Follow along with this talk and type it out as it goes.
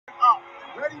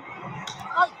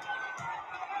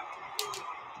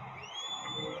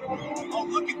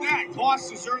that. Voss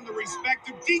has earned the respect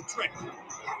of Dietrich.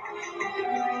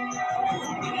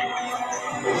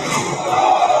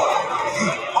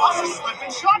 Voss is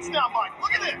slipping shots now, Mike.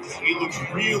 Look at this. He looks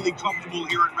really comfortable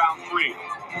here in round 3.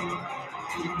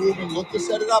 Keep moving. Look to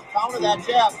set it up. Counter that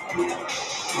jab.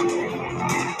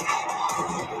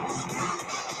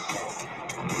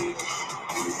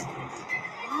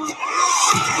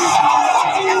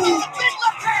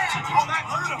 Oh, that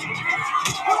hurt him.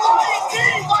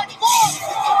 Like Voss.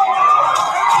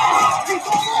 He's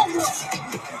all over.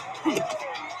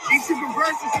 Needs some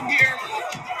reverses in here.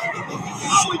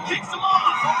 Oh, he kicks him off.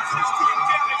 Voss is doing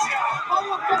damage now.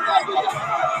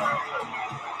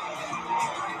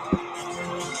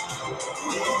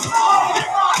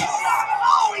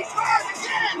 Oh, he's hurt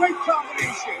again. Great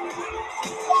combination.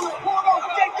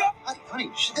 Honey,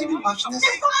 should they be watching this?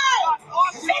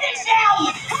 Finish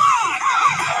him! Come on!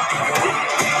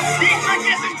 Dietrich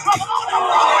is in trouble. Oh, no!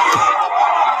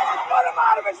 Put him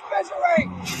out of his misery!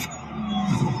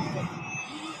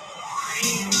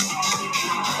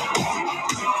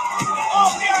 Oh,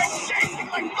 they're chasing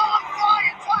like Don Fly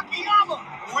and Takayama.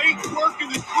 Great work in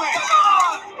the clinch.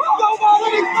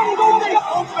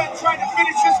 Both men trying to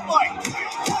finish this fight.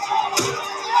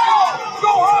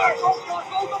 Go hard!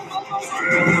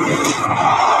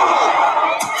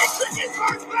 Dietrich is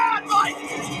hurt bad, Mike!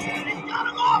 He's got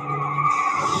him up!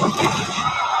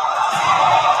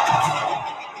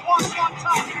 Voss on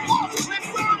top. Voss is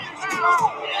burning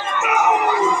now!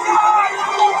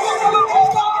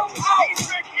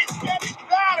 Dietrich is getting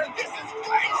battered. This is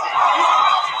crazy!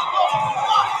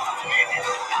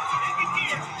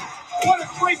 What a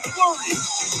great flurry!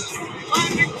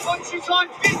 Landing punches on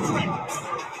Dietrich!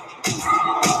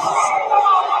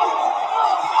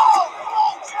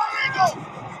 Triangle!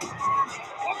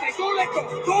 Okay, don't let go!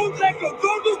 Don't let go!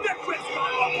 Don't lose that grip! No!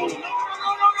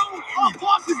 Oh,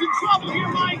 Voss is in trouble here,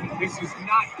 Mike! This is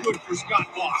not good for Scott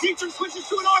Voss. Dietrich switches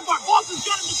to an armbar. Voss has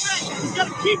got to defend. He's got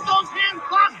to keep those hands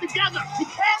clasped together. He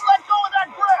can't let go of that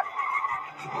grip.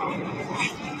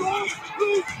 Don't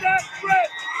lose that grip!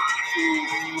 Do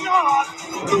not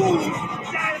lose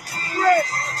that grip!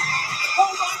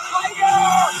 Hold on tighter!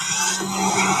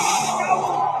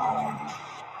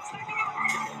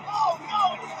 Oh no,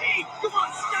 it's deep! Come on,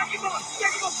 stack him up!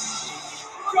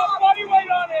 Drop body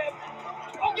weight on him!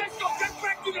 Okay, so get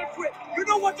back to that grip! You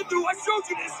know what to do, I showed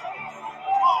you this!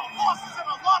 Oh, Voss is in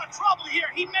a lot of trouble here,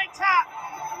 he may tap!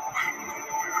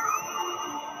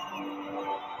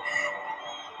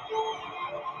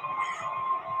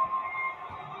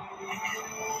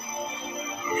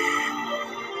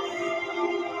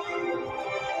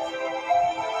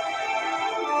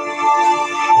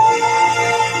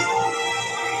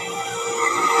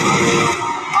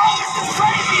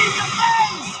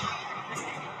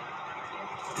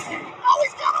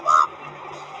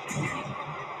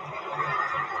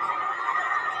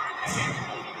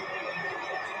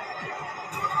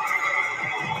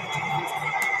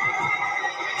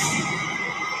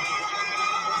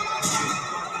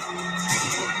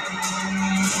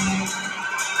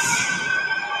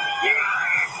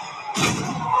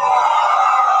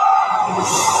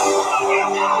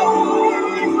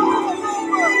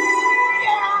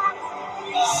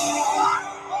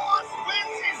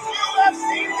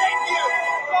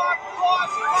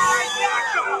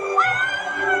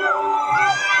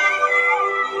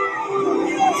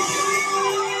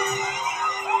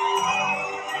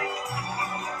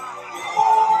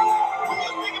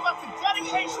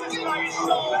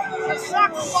 The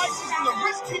sacrifices and the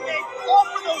risk he made all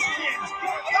for those kids.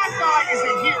 That guy is a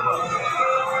hero.